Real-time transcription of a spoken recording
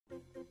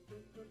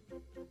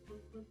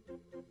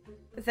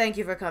Thank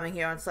you for coming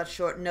here on such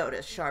short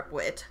notice,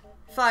 Sharpwit.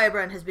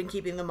 Firebrand has been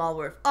keeping the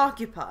Maulwurf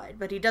occupied,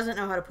 but he doesn't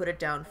know how to put it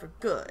down for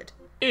good.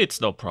 It's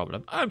no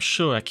problem. I'm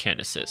sure I can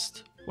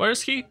assist. Where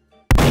is he?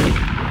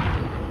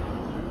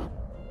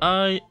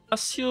 I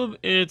assume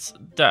it's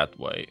that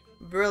way.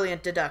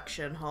 Brilliant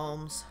deduction,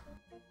 Holmes.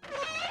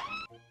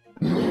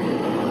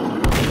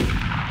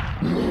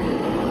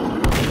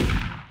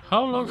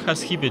 How long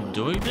has he been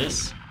doing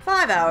this?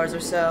 5 hours or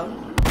so.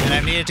 And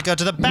I've needed to go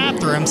to the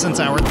bathroom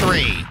since hour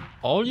 3.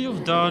 All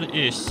you've done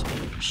is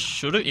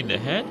shoot it in the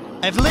head?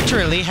 I've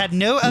literally had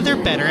no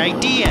other better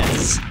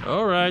ideas.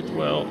 Alright,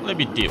 well, let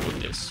me deal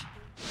with this.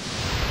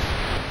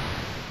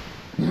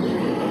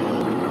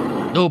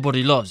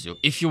 Nobody loves you.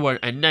 If you were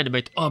an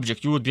inanimate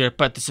object, you would be a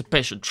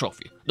participation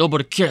trophy.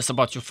 Nobody cares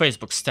about your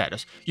Facebook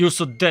status. You're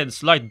so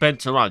dense, light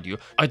bends around you.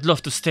 I'd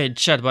love to stay in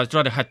chat, but I'd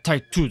rather have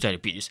type 2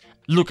 diabetes.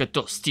 Look at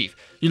those teeth.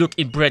 You look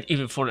inbred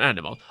even for an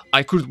animal.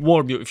 I could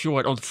warm you if you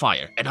were on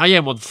fire. And I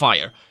am on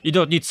fire. You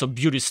don't need some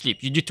beauty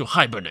sleep. You need to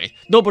hibernate.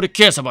 Nobody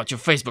cares about your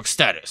Facebook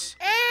status.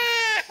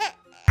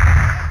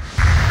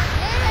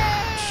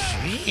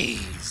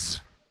 Jeez.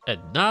 And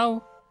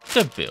now,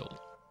 the bill.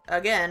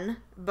 Again,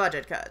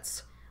 budget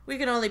cuts. We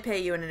can only pay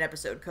you in an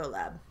episode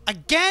collab.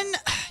 Again?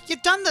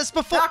 You've done this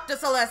before. Talk to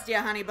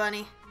Celestia, honey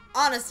bunny.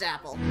 Honest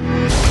apple.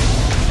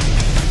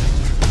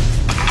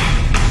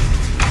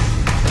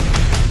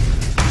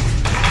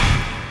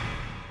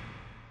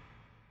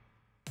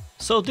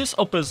 So this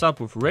opens up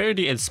with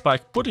Rarity and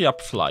Spike putting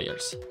up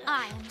flyers.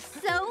 I am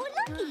so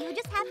lucky you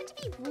just happened to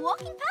be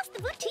walking past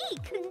the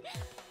boutique.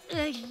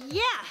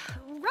 Yeah,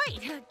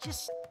 right.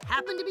 Just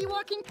happened to be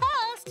walking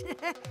past.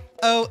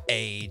 Oh,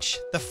 age.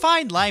 The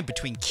fine line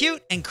between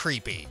cute and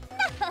creepy.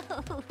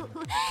 No,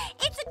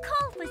 it's a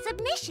call for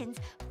submissions.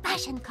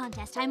 Fashion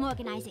contest I'm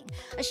organizing.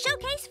 A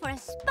showcase for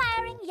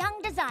aspiring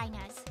young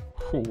designers.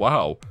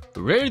 Wow,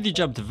 Rarity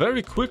jumped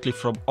very quickly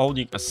from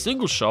owning a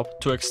single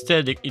shop to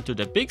extending into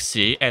the big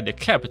city and the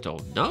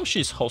capital. Now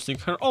she's hosting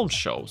her own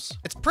shows.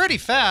 It's pretty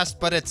fast,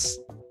 but it's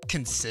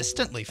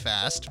consistently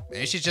fast.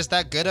 Maybe she's just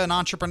that good an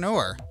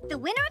entrepreneur. The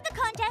winner of the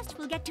contest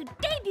will get to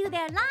debut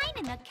their line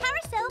in the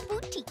Carousel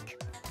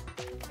Boutique.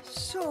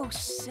 So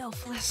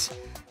selfless.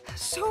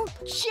 So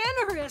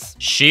generous.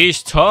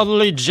 She's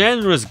totally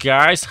generous,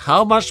 guys.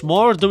 How much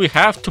more do we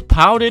have to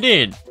pound it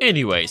in?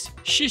 Anyways,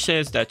 she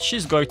says that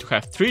she's going to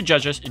have 3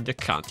 judges in the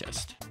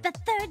contest. The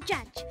third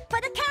judge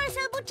for the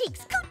Carousel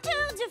Boutique's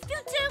Couture du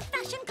Futur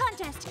Fashion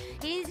Contest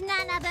is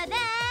none other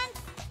than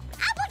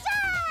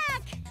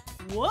Applejack!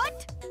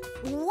 What?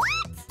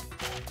 What?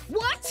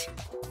 What?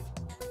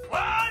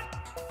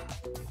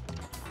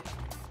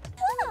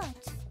 What?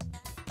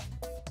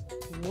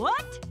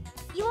 What?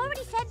 You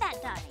already said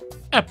that, darling.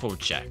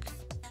 Applejack.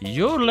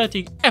 You're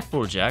letting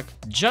Applejack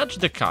judge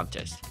the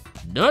contest.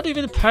 Not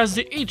even past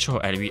the intro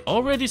and we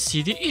already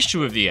see the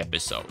issue of the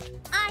episode.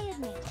 I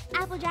admit,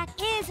 Applejack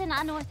is an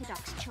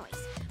unorthodox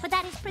choice, but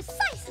that is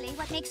precisely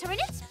what makes her an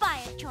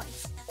inspired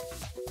choice.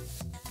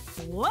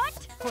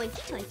 What?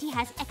 Hoity-toity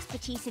has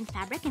expertise in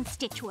fabric and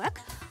stitch work.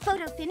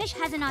 Photo Finish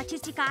has an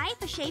artistic eye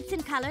for shapes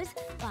and colors.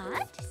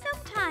 But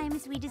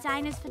sometimes we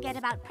designers forget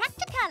about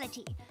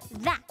practicality.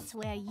 That's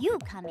where you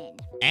come in.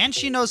 And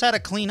she knows how to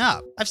clean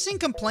up. I've seen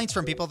complaints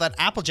from people that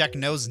Applejack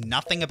knows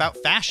nothing about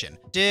fashion.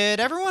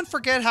 Did everyone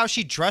forget how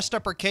she dressed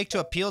up her cake to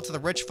appeal to the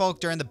rich folk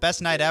during the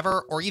best night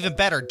ever? Or even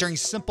better, during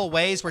Simple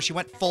Ways where she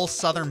went full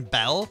Southern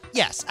Belle?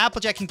 Yes,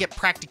 Applejack can get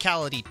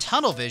practicality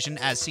tunnel vision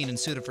as seen in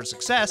Suited for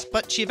Success,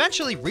 but she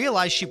eventually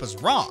realized she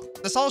was wrong.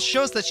 This all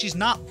shows that she's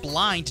not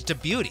blind to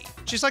beauty.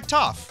 She's like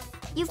Toph.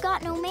 You've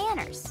got no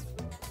manners.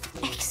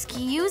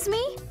 Excuse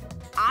me?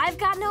 I've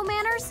got no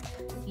manners?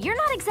 You're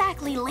not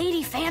exactly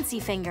Lady Fancy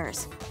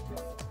Fingers.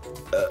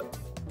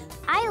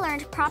 I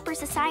learned proper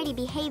society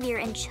behavior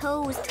and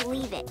chose to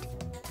leave it.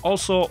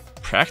 Also,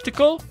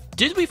 practical?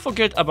 Did we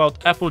forget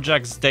about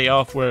Applejack's day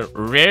off where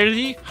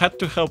Rarity had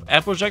to help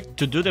Applejack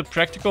to do the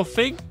practical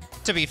thing?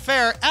 To be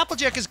fair,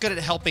 Applejack is good at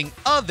helping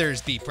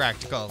others be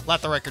practical.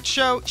 Let the record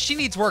show, she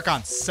needs work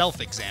on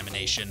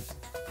self-examination.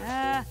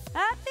 I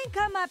think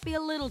I might be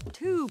a little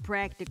too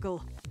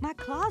practical. My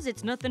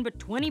closet's nothing but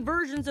 20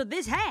 versions of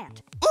this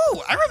hat.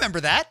 Ooh, I remember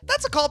that.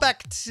 That's a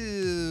callback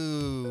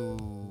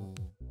to...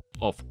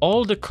 Of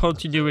all the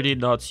continuity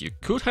nods you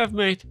could have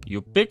made,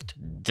 you picked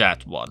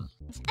that one.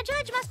 A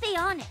judge must be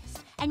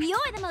honest, and you're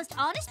the most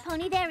honest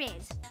pony there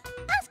is.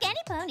 Ask any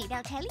pony,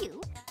 they'll tell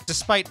you.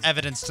 Despite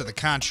evidence to the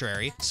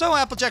contrary, so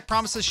Applejack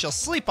promises she'll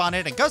sleep on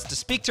it and goes to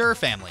speak to her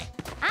family.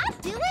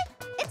 I'd do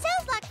it. It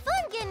sounds like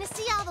fun getting to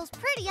see all those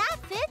pretty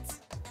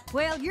outfits.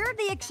 Well, you're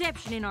the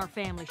exception in our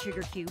family,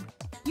 Sugar Cube.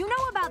 You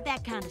know about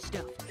that kind of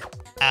stuff.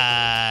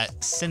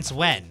 Since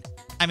when?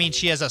 I mean,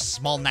 she has a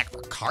small knack for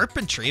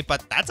carpentry,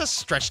 but that's a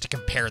stretch to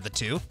compare the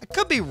two. I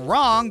could be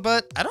wrong,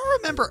 but I don't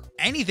remember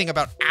anything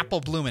about Apple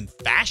Bloom and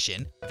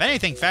fashion. If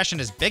anything, fashion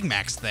is Big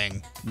Mac's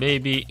thing.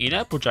 Maybe in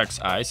Applejack's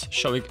eyes,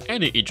 showing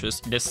any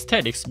interest in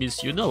aesthetics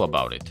means you know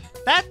about it.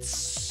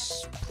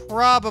 That's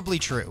probably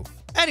true.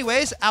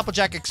 Anyways,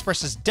 Applejack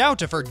expresses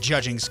doubt of her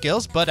judging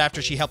skills, but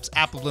after she helps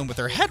Apple Bloom with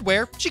her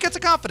headwear, she gets a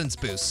confidence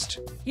boost.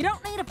 You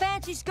don't need a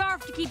fancy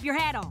scarf to keep your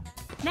hat on.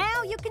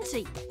 Now you can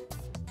see.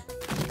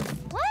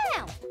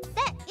 Wow,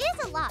 that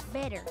is a lot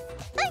better.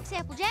 Thanks,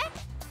 Applejack.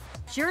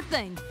 Sure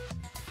thing.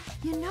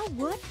 You know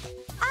what?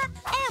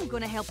 I am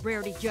gonna help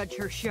Rarity judge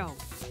her show.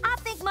 I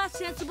think my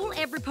sensible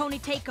every pony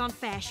take on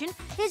fashion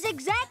is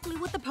exactly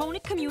what the pony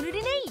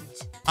community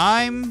needs.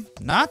 I'm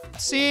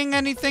not seeing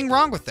anything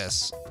wrong with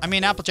this. I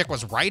mean, Applejack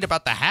was right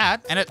about the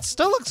hat, and it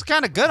still looks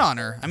kind of good on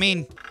her. I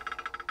mean,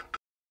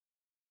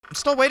 I'm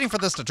still waiting for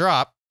this to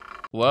drop.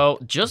 Well,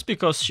 just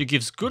because she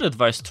gives good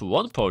advice to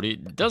one pony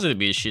doesn't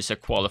mean she's a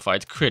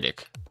qualified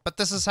critic. But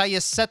this is how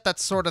you set that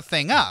sort of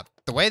thing up.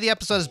 The way the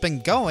episode has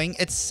been going,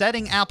 it's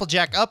setting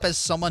Applejack up as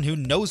someone who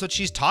knows what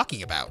she's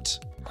talking about.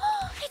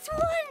 Oh, it's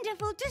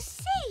wonderful to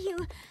see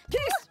you.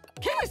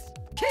 Kiss!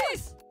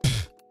 Kiss!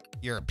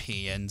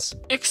 Europeans.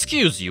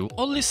 Excuse you,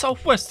 only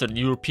Southwestern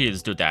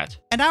Europeans do that.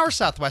 And our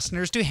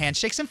Southwesterners do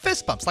handshakes and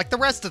fist bumps like the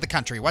rest of the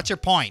country. What's your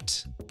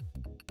point?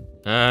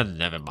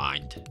 Never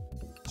mind.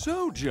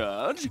 So,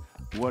 Judge,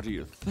 what do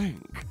you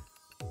think?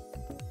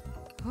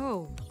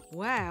 Oh,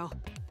 wow.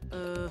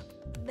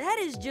 That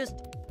is just...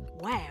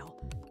 wow.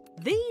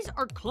 These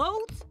are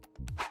clothes?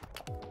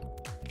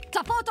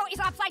 The photo is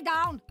upside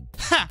down.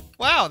 Ha!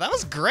 Wow, that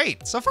was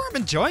great. So far, I'm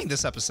enjoying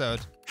this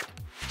episode.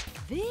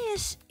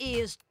 This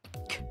is...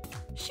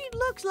 She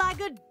looks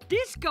like a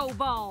disco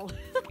ball.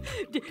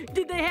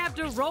 Did they have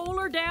to roll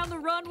her down the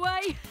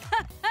runway?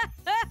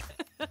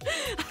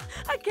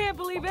 I can't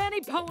believe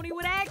any pony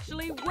would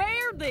actually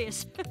wear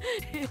this.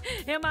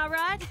 Am I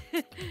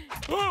right?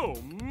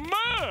 Oh,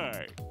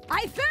 my!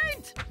 I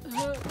faint.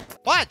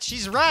 What?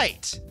 She's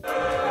right.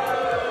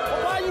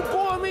 Why you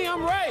boring me?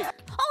 I'm right.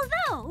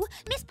 Although,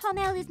 Miss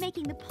Pommel is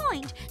making the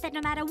point that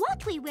no matter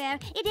what we wear,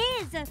 it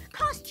is a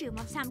costume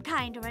of some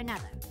kind or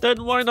another.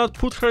 Then why not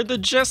put her in the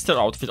jester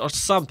outfit or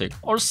something?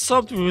 Or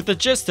something with a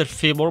jester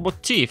theme or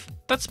motif?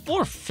 That's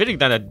more fitting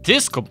than a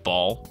disco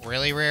ball.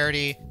 Really,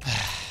 Rarity?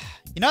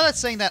 You know that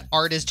saying that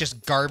art is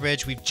just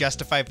garbage we've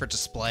justified for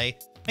display?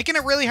 Making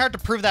it really hard to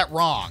prove that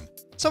wrong.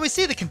 So we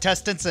see the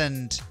contestants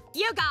and...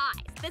 You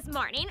guys, this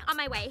morning on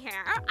my way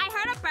here, I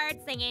heard a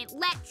bird singing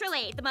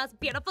literally the most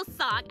beautiful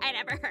song I'd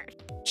ever heard.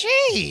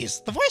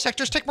 Jeez, the voice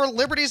actors take more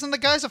liberties in the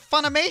guise of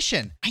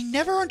Funimation. I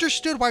never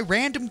understood why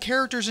random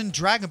characters in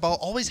Dragon Ball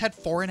always had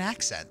foreign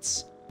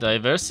accents.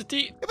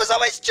 Diversity? It was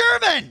always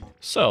German!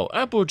 So,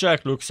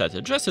 Applejack looks at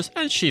the dresses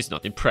and she's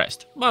not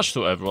impressed, much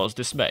to everyone's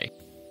dismay.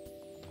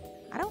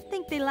 I don't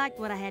think they liked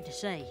what I had to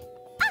say.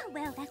 Oh,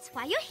 well, that's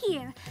why you're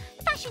here.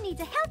 Fashion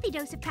needs a healthy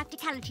dose of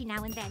practicality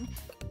now and then.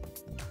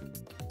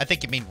 I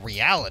think you mean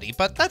reality,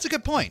 but that's a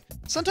good point.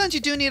 Sometimes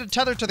you do need a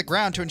tether to the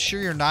ground to ensure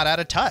you're not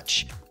out of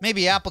touch.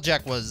 Maybe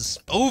Applejack was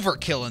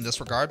overkill in this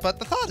regard, but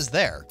the thought is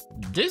there.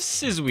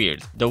 This is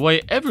weird. The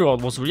way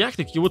everyone was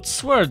reacting, you would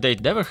swear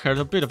they'd never heard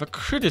a bit of a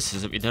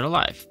criticism in their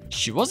life.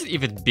 She wasn't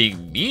even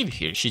being mean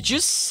here, she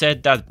just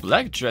said that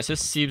black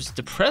dresses seems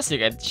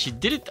depressing and she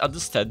didn't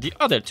understand the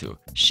other two.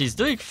 She's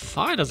doing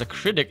fine as a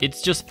critic,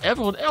 it's just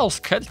everyone else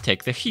can't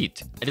take the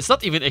heat. And it's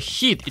not even a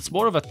heat, it's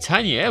more of a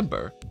tiny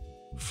ember.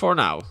 For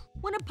now.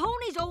 When a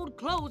pony's old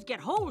clothes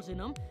get holes in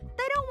them,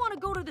 they don't want to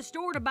go to the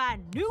store to buy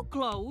new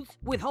clothes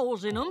with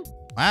holes in them.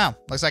 Wow,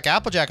 looks like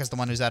Applejack is the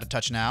one who's out of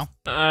touch now.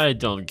 I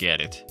don't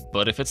get it.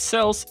 But if it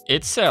sells,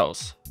 it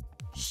sells.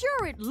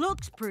 Sure, it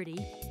looks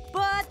pretty,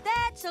 but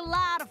that's a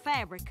lot of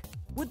fabric.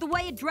 With the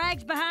way it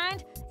drags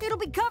behind, it'll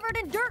be covered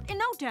in dirt in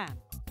no time.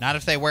 Not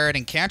if they wear it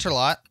in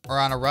Canterlot, or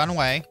on a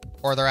runway,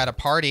 or they're at a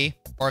party,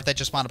 or if they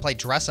just want to play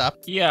dress up.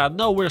 Yeah,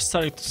 now we're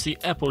starting to see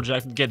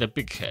Applejack get a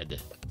big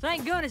head.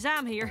 Thank goodness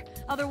I'm here,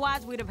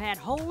 otherwise we'd have had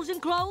holes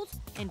in clothes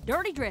and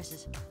dirty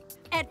dresses.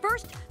 At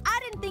first, I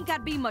didn't think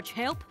I'd be much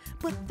help,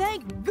 but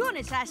thank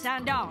goodness I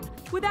signed on.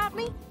 Without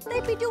me,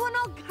 they'd be doing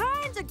all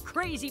kinds of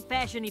crazy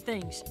fashion-y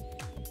things.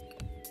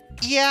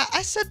 Yeah,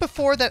 I said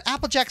before that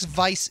Applejack's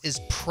vice is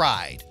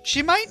pride.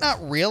 She might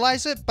not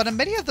realize it, but in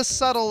many of the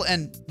subtle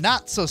and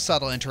not so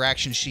subtle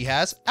interactions she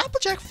has,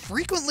 Applejack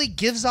frequently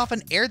gives off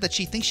an air that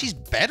she thinks she's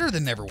better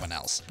than everyone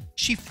else.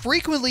 She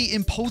frequently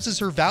imposes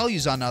her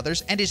values on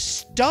others and is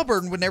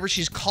stubborn whenever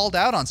she's called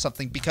out on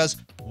something because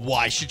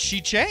why should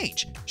she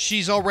change?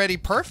 She's already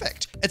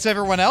perfect. It's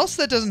everyone else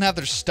that doesn't have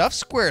their stuff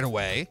squared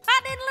away.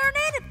 I didn't learn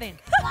anything.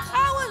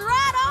 I was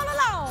right all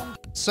along.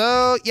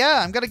 So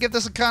yeah, I'm gonna give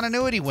this a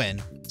continuity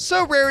win.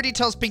 So Rarity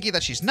tells Pinky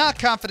that she's not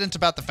confident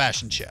about the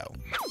fashion show.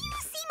 You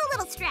seem a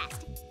little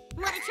stressed.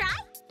 Wanna try?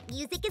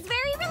 Music is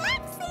very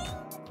relaxing.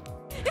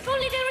 If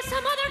only there was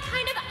some other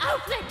kind of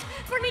outlet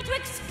for me to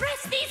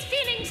express these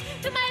feelings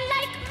to my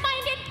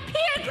like-minded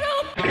peer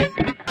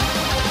group.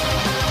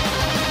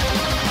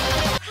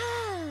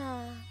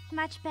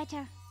 Much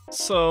better.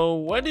 So,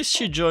 when is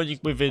she joining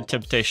Within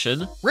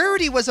Temptation?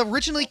 Rarity was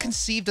originally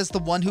conceived as the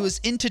one who is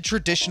into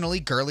traditionally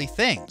girly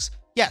things.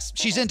 Yes,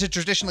 she's into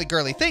traditionally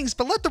girly things,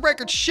 but let the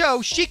record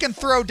show she can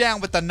throw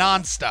down with the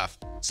non-stuff.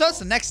 So it's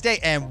the next day,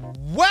 and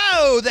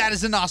whoa, that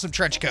is an awesome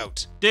trench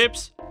coat.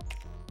 Dips?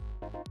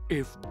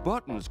 If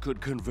buttons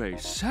could convey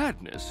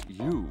sadness,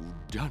 you've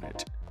done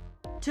it.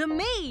 To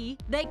me,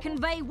 they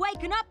convey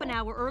waking up an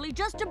hour early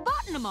just to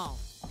button them all.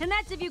 And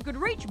that's if you could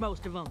reach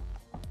most of them.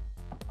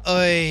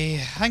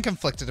 I'm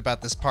conflicted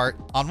about this part.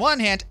 On one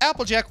hand,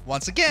 Applejack,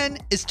 once again,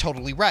 is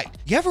totally right.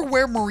 You ever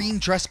wear marine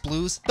dress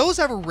blues? Those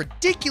have a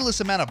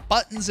ridiculous amount of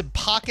buttons and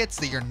pockets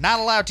that you're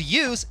not allowed to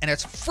use, and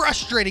it's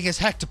frustrating as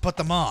heck to put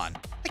them on.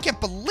 I can't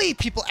believe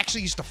people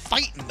actually used to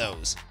fight in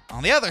those.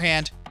 On the other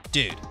hand,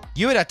 dude,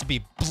 you would have to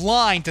be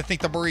blind to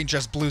think the marine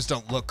dress blues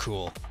don't look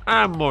cool.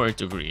 I'm more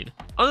into green.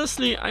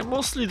 Honestly, I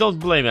mostly don't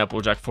blame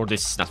Applejack for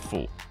this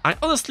snafu. I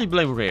honestly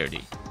blame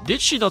Rarity.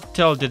 Did she not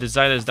tell the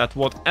designers that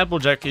what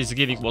Applejack is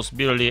giving was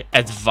merely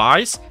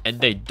advice and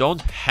they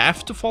don't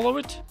have to follow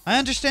it? I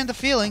understand the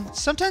feeling.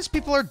 Sometimes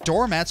people are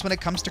doormats when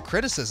it comes to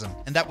criticism,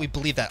 and that we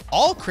believe that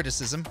all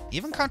criticism,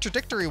 even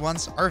contradictory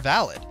ones, are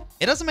valid.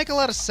 It doesn't make a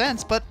lot of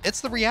sense, but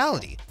it's the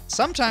reality.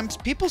 Sometimes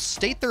people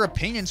state their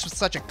opinions with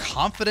such a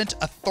confident,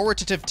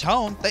 authoritative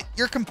tone that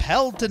you're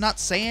compelled to not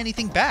say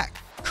anything back.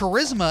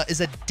 Charisma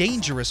is a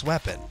dangerous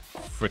weapon.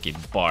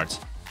 Freaking bards.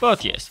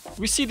 But yes,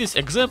 we see this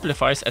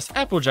exemplifies as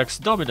Applejack's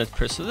dominant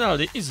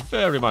personality is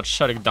very much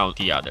shutting down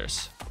the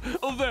others.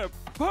 Oh, they're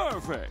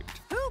perfect.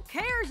 Who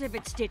cares if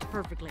it's stitched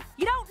perfectly?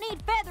 You don't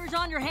need feathers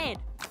on your head.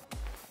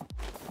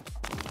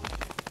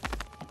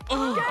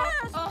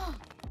 Yes!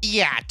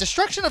 Yeah,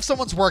 destruction of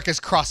someone's work is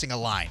crossing a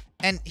line.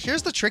 And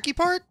here's the tricky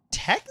part.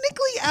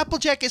 Technically,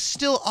 Applejack is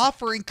still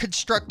offering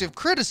constructive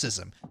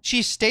criticism.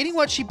 She's stating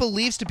what she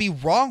believes to be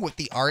wrong with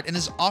the art and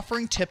is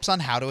offering tips on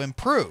how to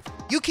improve.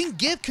 You can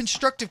give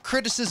constructive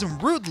criticism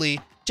rudely,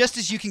 just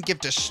as you can give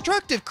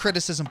destructive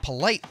criticism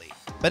politely.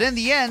 But in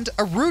the end,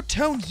 a rude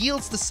tone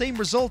yields the same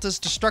result as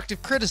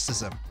destructive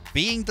criticism,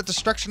 being the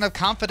destruction of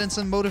confidence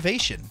and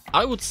motivation.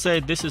 I would say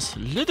this is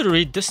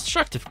literally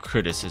destructive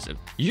criticism.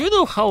 You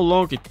know how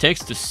long it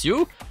takes to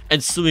sew,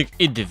 and sewing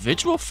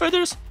individual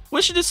feathers?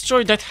 When she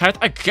destroyed that hat,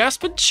 I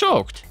gasped and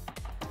choked.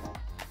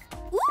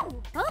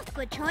 Ooh, both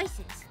good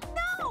choices.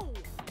 No!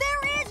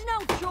 There is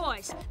no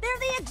choice. They're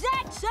the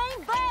exact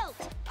same belt.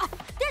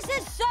 This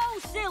is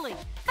so silly.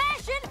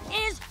 Fashion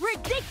is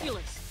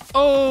ridiculous.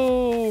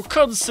 Oh,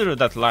 consider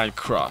that line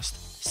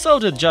crossed. So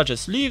the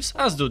judges leaves,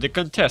 as do the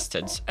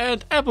contestants,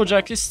 and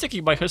Applejack is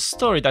sticking by her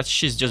story that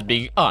she's just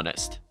being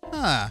honest.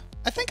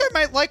 I think I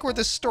might like where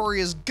this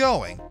story is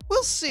going.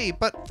 We'll see,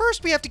 but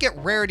first we have to get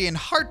Rarity in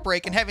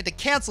heartbreak and having to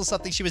cancel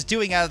something she was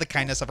doing out of the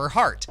kindness of her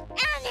heart.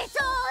 And it's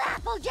all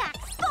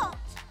Applejack's fault.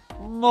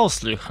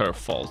 Mostly her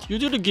fault. You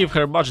didn't give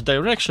her much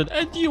direction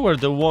and you were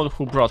the one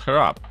who brought her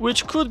up,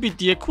 which could be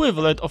the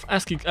equivalent of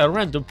asking a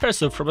random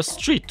person from a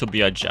street to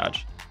be a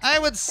judge. I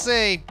would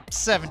say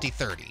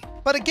 70-30.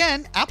 But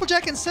again,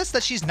 Applejack insists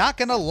that she's not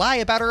gonna lie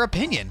about her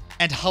opinion.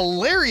 And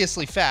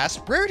hilariously fast,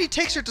 Rarity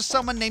takes her to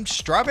someone named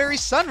Strawberry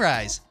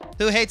Sunrise,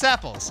 who hates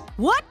apples.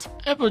 What?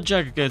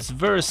 Applejack gets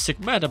very sick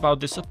mad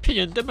about this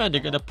opinion,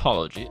 demanding an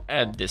apology,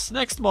 and this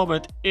next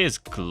moment is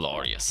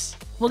glorious.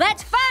 Well,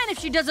 that's fine if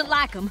she doesn't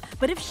like them,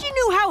 but if she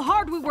knew how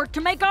hard we worked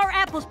to make our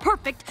apples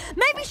perfect,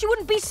 maybe she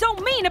wouldn't be so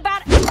mean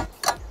about it.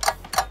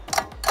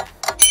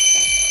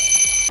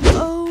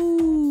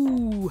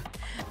 Oh.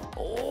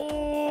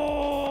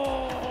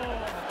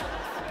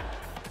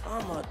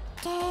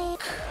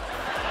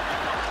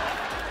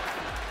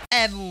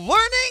 And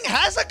learning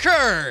has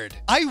occurred!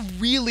 I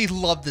really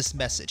love this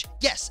message.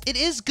 Yes, it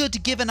is good to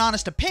give an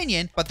honest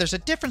opinion, but there's a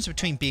difference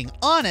between being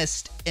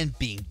honest and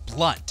being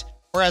blunt.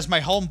 Or as my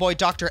homeboy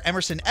Dr.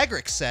 Emerson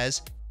Eggerichs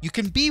says, you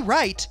can be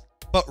right,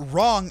 but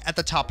wrong at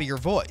the top of your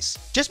voice.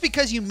 Just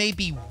because you may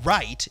be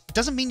right,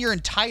 doesn't mean you're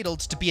entitled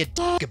to be a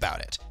dick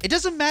about it. It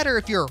doesn't matter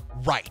if you're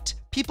right.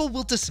 People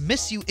will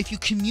dismiss you if you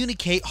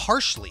communicate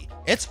harshly.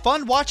 It's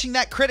fun watching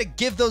that critic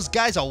give those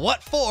guys a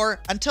what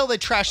for until they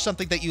trash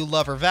something that you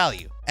love or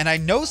value. And I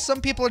know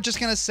some people are just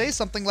gonna say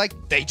something like,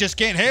 they just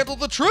can't handle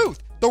the truth.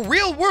 The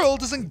real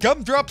world isn't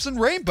gumdrops and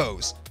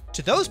rainbows.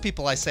 To those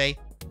people I say,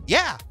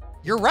 yeah,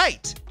 you're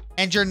right.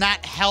 And you're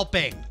not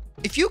helping.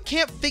 If you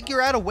can't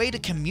figure out a way to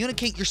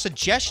communicate your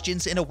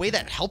suggestions in a way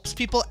that helps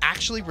people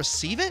actually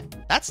receive it,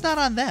 that's not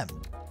on them.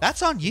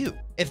 That's on you.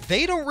 If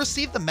they don't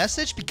receive the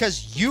message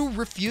because you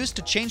refuse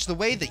to change the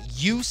way that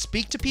you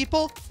speak to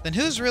people, then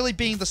who's really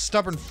being the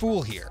stubborn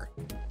fool here?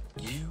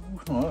 You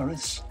are a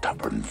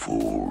stubborn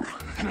fool.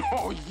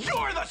 No,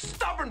 you're the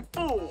stubborn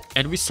fool!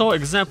 And we saw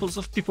examples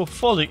of people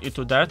falling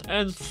into that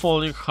and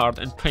falling hard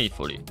and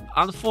painfully.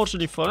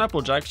 Unfortunately for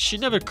Applejack, she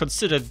never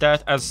considered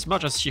that as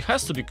much as she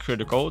has to be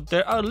critical,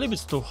 there are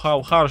limits to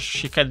how harsh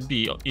she can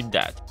be in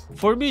that.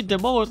 For me, the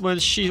moment when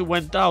she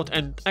went out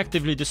and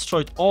actively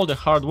destroyed all the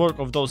hard work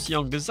of those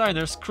young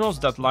designers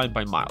crossed that line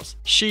by miles.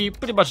 She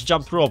pretty much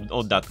jumped rope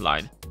on that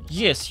line.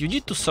 Yes, you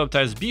need to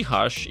sometimes be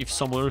harsh if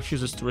someone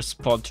refuses to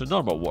respond to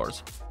normal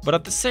words, but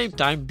at the same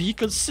time be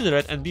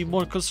considerate and be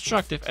more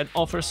constructive and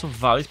offer some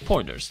valid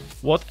pointers.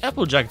 What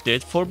Applejack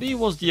did for me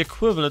was the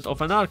equivalent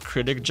of an art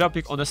critic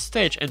jumping on a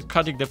stage and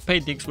cutting the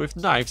paintings with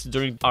knives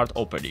during art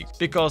opening,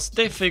 because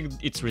they think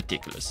it's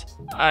ridiculous.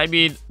 I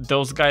mean,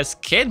 those guys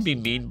can be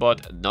mean,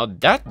 but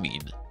not that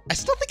mean. I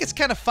still think it's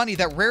kind of funny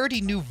that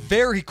Rarity knew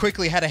very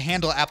quickly how to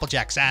handle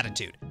Applejack's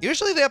attitude.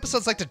 Usually the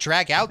episodes like to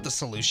drag out the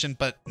solution,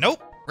 but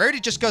nope. Rarity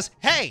just goes,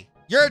 hey,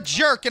 you're a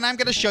jerk and I'm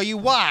gonna show you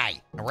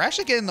why. And we're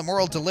actually getting the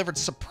moral delivered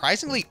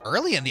surprisingly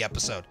early in the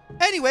episode.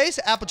 Anyways,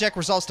 Applejack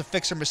resolves to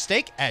fix her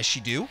mistake, as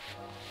she do.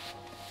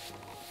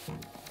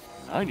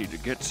 I need to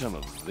get some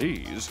of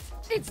these.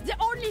 It's the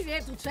only way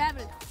to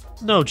travel.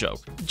 No joke,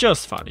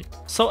 just funny.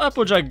 So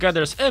Applejack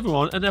gathers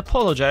everyone and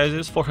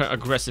apologizes for her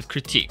aggressive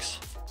critiques.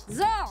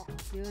 So,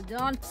 you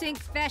don't think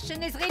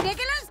fashion is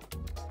ridiculous?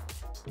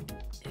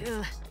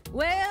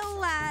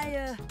 Well,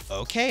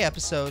 Okay,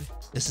 episode.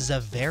 This is a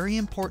very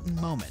important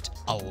moment.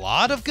 A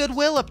lot of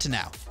goodwill up to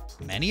now.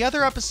 Many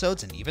other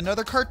episodes and even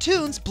other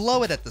cartoons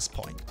blow it at this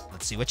point.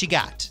 Let's see what you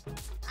got.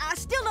 I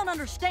still don't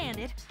understand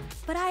it,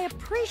 but I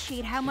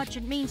appreciate how much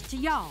it means to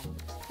y'all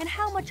and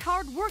how much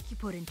hard work you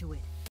put into it.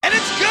 And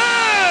it's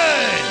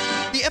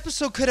good! The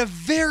episode could have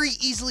very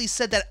easily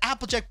said that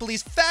Applejack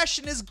believes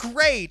fashion is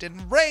great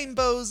and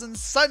rainbows and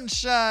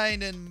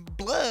sunshine and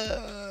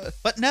blah.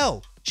 But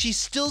no, she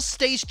still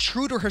stays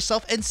true to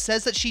herself and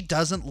says that she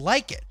doesn't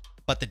like it.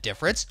 But the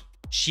difference?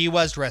 She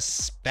was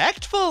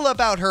respectful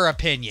about her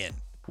opinion.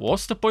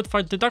 What's the point for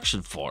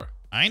introduction for?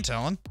 I ain't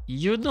telling.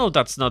 You know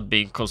that's not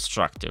being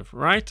constructive,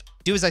 right?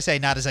 Do as I say,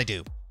 not as I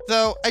do.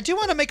 Though, I do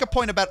want to make a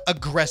point about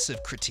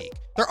aggressive critique.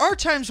 There are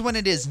times when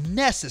it is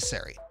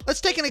necessary.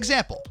 Let's take an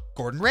example.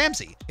 Gordon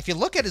Ramsay. If you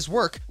look at his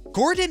work,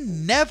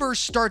 Gordon never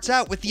starts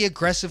out with the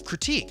aggressive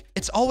critique.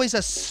 It's always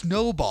a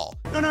snowball.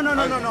 No,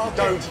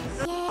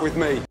 don't. With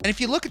me. And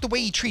if you look at the way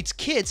he treats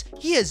kids,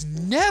 he is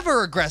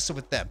never aggressive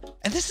with them.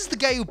 And this is the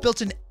guy who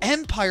built an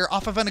empire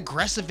off of an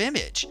aggressive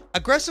image.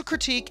 Aggressive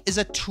critique is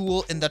a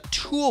tool in the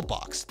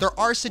toolbox. There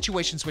are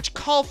situations which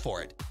call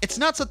for it. It's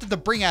not something to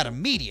bring out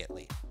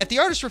immediately. If the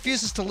artist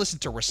refuses to listen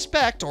to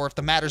respect, or if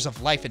the matters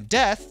of life and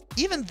death,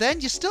 even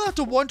then you still have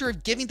to wonder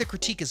if giving the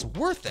critique is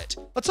worth it.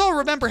 Let's all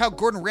remember how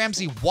Gordon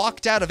Ramsay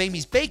walked out of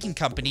Amy's baking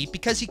company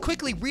because he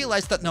quickly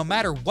realized that no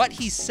matter what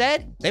he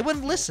said, they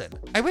wouldn't listen.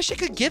 I wish I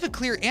could give a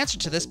clear answer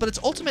to this, but it's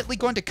ultimately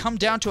going to come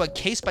down to a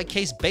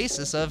case-by-case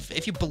basis of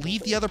if you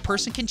believe the other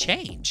person can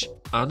change.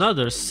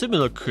 Another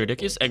similar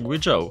critic is Angry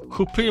Joe,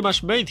 who pretty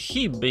much made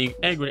him being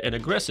angry and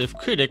aggressive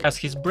critic as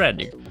his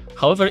branding.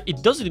 However,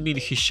 it doesn't mean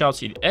he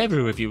shouts in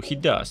every review he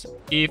does.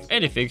 If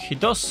anything, he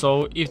does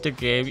so if the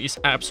game is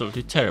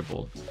absolutely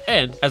terrible.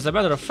 And, as a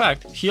matter of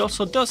fact, he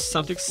also does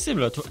something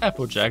similar to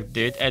Applejack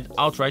did and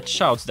outright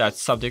shouts that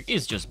something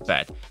is just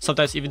bad,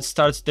 sometimes even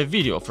starts the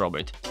video from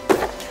it.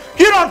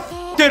 You don't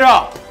f*** it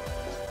up!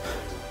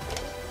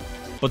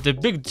 But the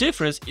big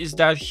difference is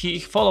that he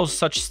follows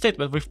such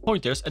statement with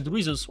pointers and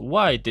reasons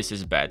why this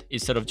is bad,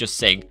 instead of just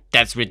saying,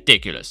 that's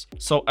ridiculous.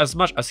 So as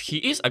much as he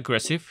is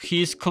aggressive,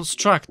 he is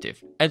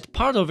constructive. And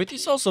part of it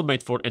is also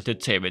made for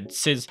entertainment,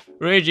 since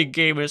raging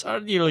gamers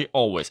are nearly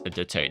always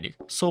entertaining.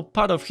 So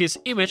part of his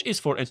image is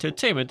for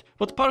entertainment,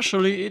 but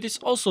partially it is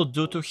also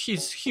due to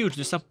his huge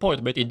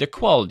disappointment in the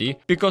quality,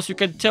 because you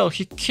can tell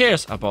he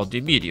cares about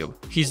the medium.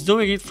 He's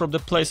doing it from the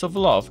place of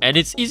love, and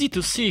it's easy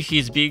to see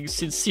he's being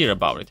sincere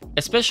about it,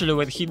 especially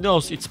when he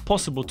knows it's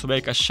possible to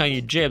make a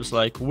shiny gems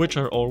like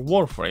Witcher or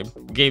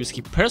Warframe, games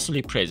he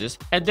personally praises,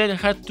 and then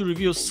had to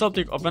review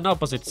something of an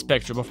opposite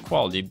spectrum of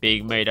quality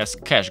being made as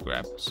cash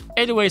grabs.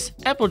 Anyways,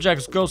 Applejack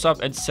goes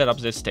up and set up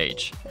the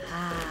stage.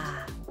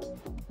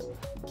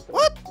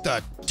 What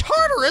the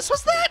Tartarus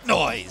was that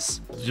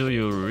noise? Do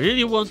you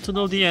really want to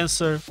know the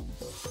answer?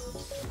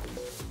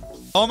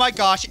 Oh my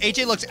gosh,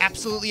 AJ looks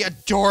absolutely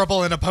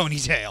adorable in a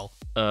ponytail.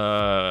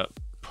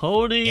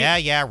 Pony?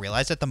 Yeah,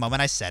 realized at the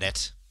moment I said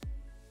it.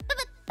 But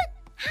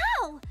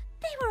how?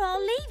 They were all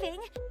leaving.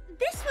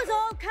 This was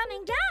all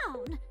coming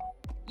down.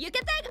 You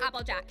can thank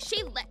Applejack.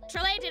 She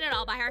literally did it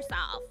all by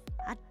herself.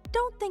 I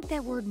don't think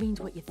that word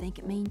means what you think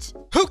it means.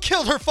 Who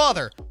killed her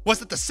father?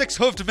 Was it the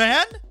six-hoofed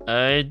man?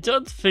 I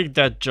don't think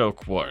that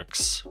joke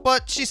works.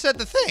 But she said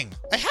the thing.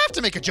 I have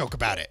to make a joke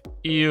about it.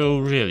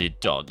 You really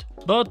don't.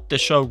 But the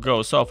show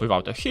goes off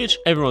without a hitch,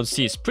 everyone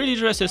sees pretty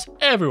dresses,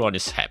 everyone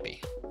is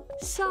happy.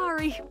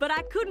 Sorry, but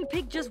I couldn't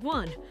pick just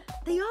one.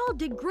 They all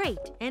did great,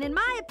 and in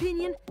my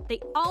opinion, they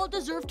all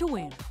deserve to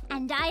win.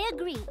 And I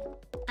agree.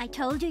 I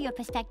told you your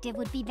perspective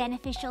would be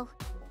beneficial.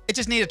 It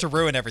just needed to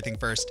ruin everything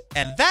first.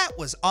 And that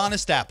was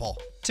Honest Apple.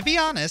 To be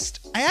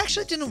honest, I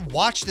actually didn't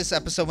watch this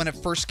episode when it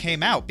first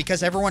came out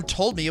because everyone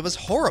told me it was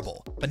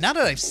horrible. But now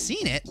that I've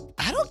seen it,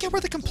 I don't get where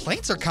the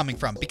complaints are coming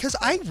from because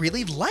I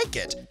really like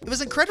it. It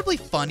was incredibly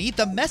funny,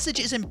 the message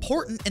is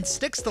important and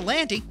sticks the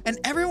landing, and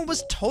everyone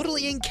was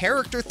totally in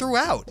character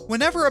throughout.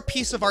 Whenever a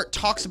piece of art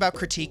talks about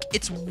critique,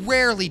 it's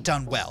rarely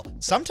done well.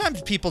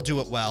 Sometimes people do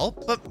it well,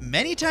 but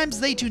many times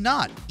they do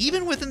not,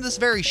 even within this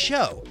very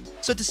show.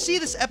 So to see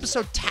this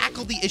episode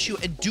tackle the issue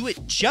and do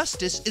it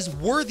justice is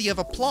worthy of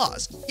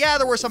applause. Yeah,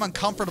 there were some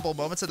uncomfortable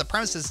moments and the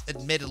premise is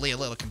admittedly a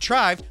little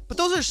contrived, but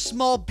those are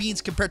small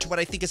beans compared to what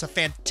I think is a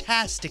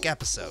fantastic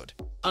episode.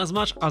 As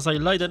much as I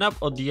lightened up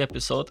on the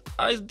episode,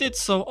 I did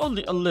so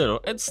only a little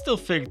and still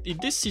think in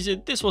this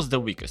season this was the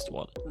weakest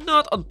one.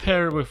 Not on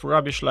par with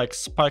rubbish like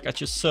Spike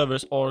at Your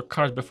Servers or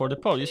Cars Before the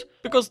Police,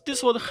 because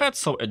this one had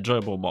some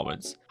enjoyable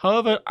moments.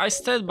 However, I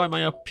stand by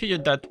my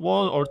opinion that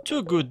 1 or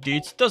 2 good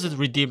deeds doesn't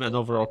redeem an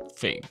overall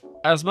thing.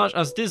 As much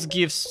as this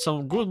gives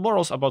some good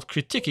morals about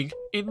critiquing,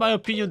 in my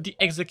opinion the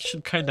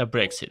execution kinda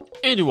breaks it.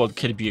 Anyone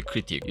can be a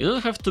critic, you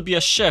don't have to be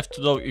a chef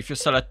to know if your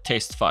salad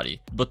tastes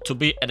funny, but to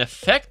be an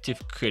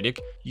effective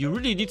critic, you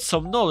really need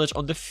some knowledge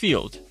on the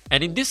field.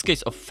 And in this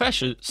case of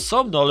fashion,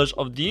 some knowledge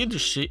of the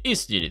industry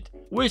is needed,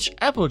 which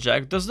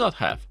Applejack does not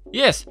have.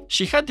 Yes,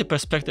 she had the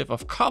perspective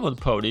of common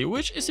pony,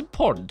 which is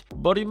important,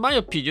 but in my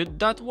opinion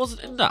that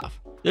wasn't enough.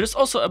 There is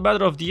also a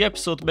matter of the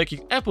episode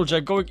making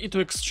Applejack going into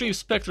extreme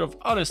spectrum of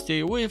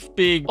honesty with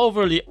being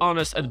overly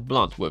honest and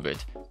blunt with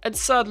it. And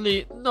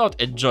sadly,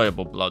 not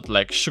enjoyable blunt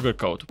like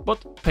Sugarcoat,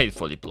 but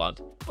painfully blunt.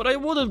 But I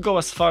wouldn't go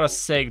as far as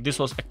saying this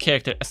was a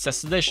character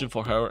assassination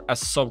for her as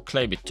some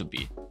claim it to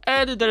be.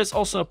 And there is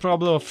also a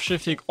problem of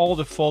shifting all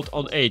the fault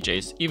on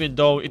AJ's, even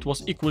though it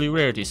was equally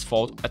Rarity's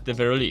fault at the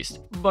very least,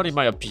 but in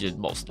my opinion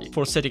mostly,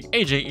 for setting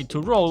AJ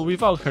into role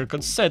without her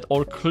consent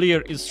or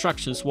clear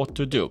instructions what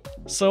to do.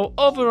 So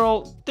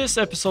overall, this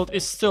episode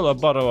is still a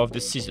bottom of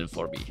the season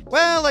for me.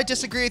 Well, I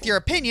disagree with your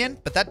opinion,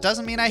 but that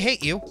doesn't mean I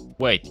hate you.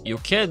 Wait, you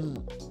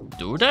can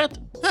do that?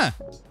 Huh.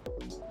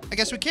 I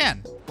guess we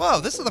can.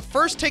 Whoa, this is the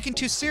first taken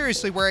too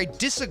seriously where I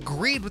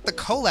disagreed with the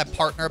collab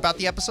partner about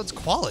the episode's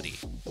quality.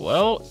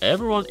 Well,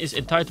 everyone is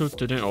entitled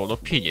to their own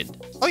opinion.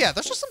 Oh yeah,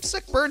 those are some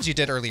sick burns you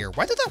did earlier.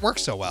 Why did that work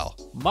so well?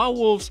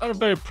 Maulwurfs are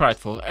very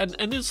prideful, and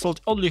an insult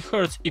only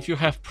hurts if you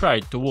have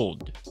pride to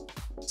wound.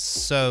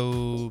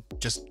 So,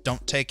 just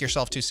don't take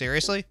yourself too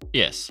seriously?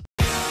 Yes.